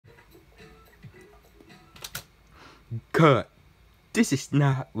Cut. This is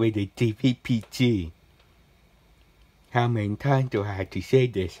not rated TV PG. How many times do I have to say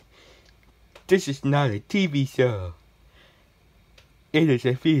this? This is not a TV show. It is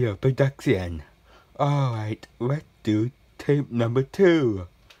a video production. Alright, let's do tape number 2.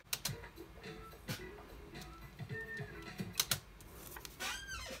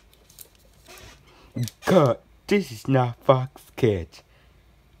 Cut. This is not Fox Kids.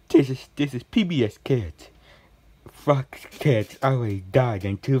 This is PBS Kids. Fox Kids already died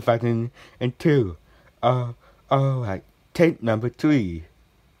in 2002. Alright, tape number 3.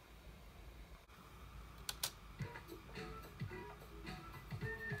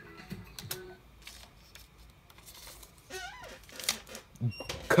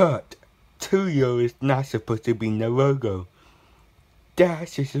 Cut. Tuyo is not supposed to be in the logo.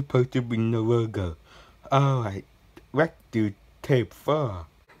 Dash is supposed to be in the logo. Alright, let's do tape 4.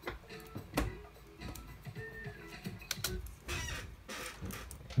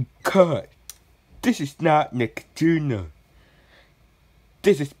 Cut. This is not Nick Jr.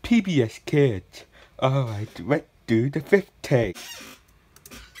 This is PBS Kids. Alright, let's do the 5th tape.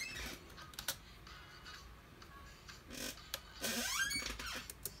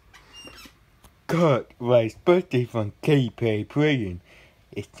 Cut. Right, birthday from Katy Perry playing.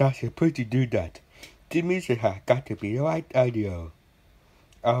 It's not supposed to do that. The music has got to be the right audio.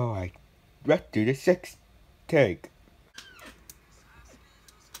 Alright, let's do the 6th take.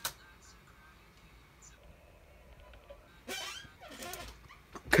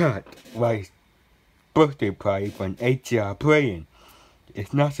 Cut. Right, birthday party from HR playing.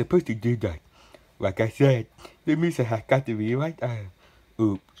 It's not supposed to do that. Like I said, the music has got to be right audio.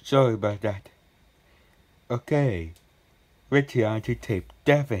 Oops, sorry about that. Okay, let's hear on to tape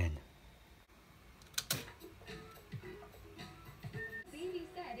 7. Baby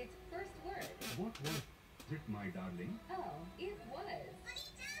said its first word. What was it, my darling? Oh, it was.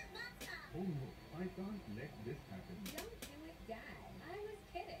 Oh no, I can't let this happen. Don't do it, Dad. I was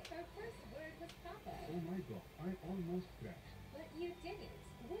kidding. Her first word was Papa. Oh my god, I almost crashed. But you didn't.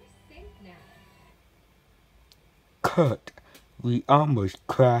 We're safe now. Cut. We almost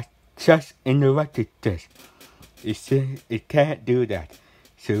crashed just interrupted this. It can't do that.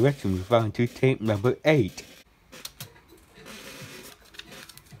 So let's move on to tape number 8.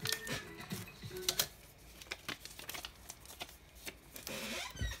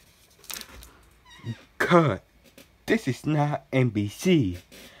 Cut. This is not NBC.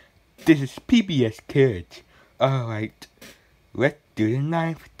 This is PBS Kids. Alright, let's do the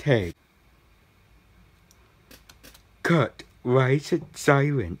 9th tape. Cut. Why is it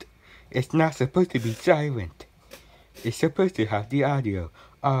silent? It's not supposed to be silent. It's supposed to have the audio.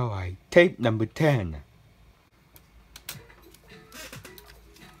 Alright, tape number 10.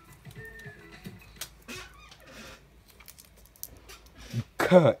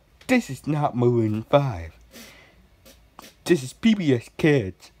 Cut. This is not Maroon 5. This is PBS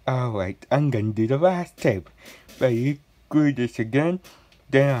Kids. Alright, I'm gonna do the last tape. But you do this again,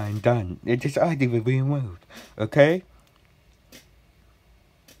 then I'm done. This audio will be removed. Okay?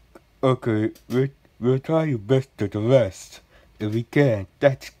 Okay, we'll try your best to the rest. If we can,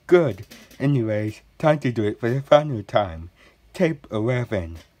 that's good. Anyways, time to do it for the final time. Tape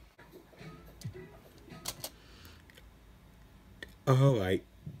 11. Alright,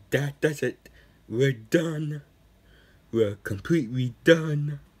 that does it. We're done. We're completely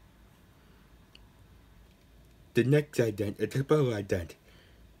done. The next ident is a bubble ident.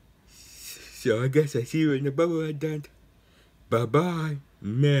 So I guess I see you in the bubble ident. Bye bye,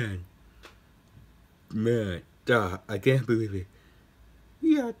 man. Man, I can't believe it.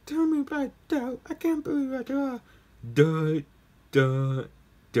 Yeah, tell me about that. I can't believe it. Duh.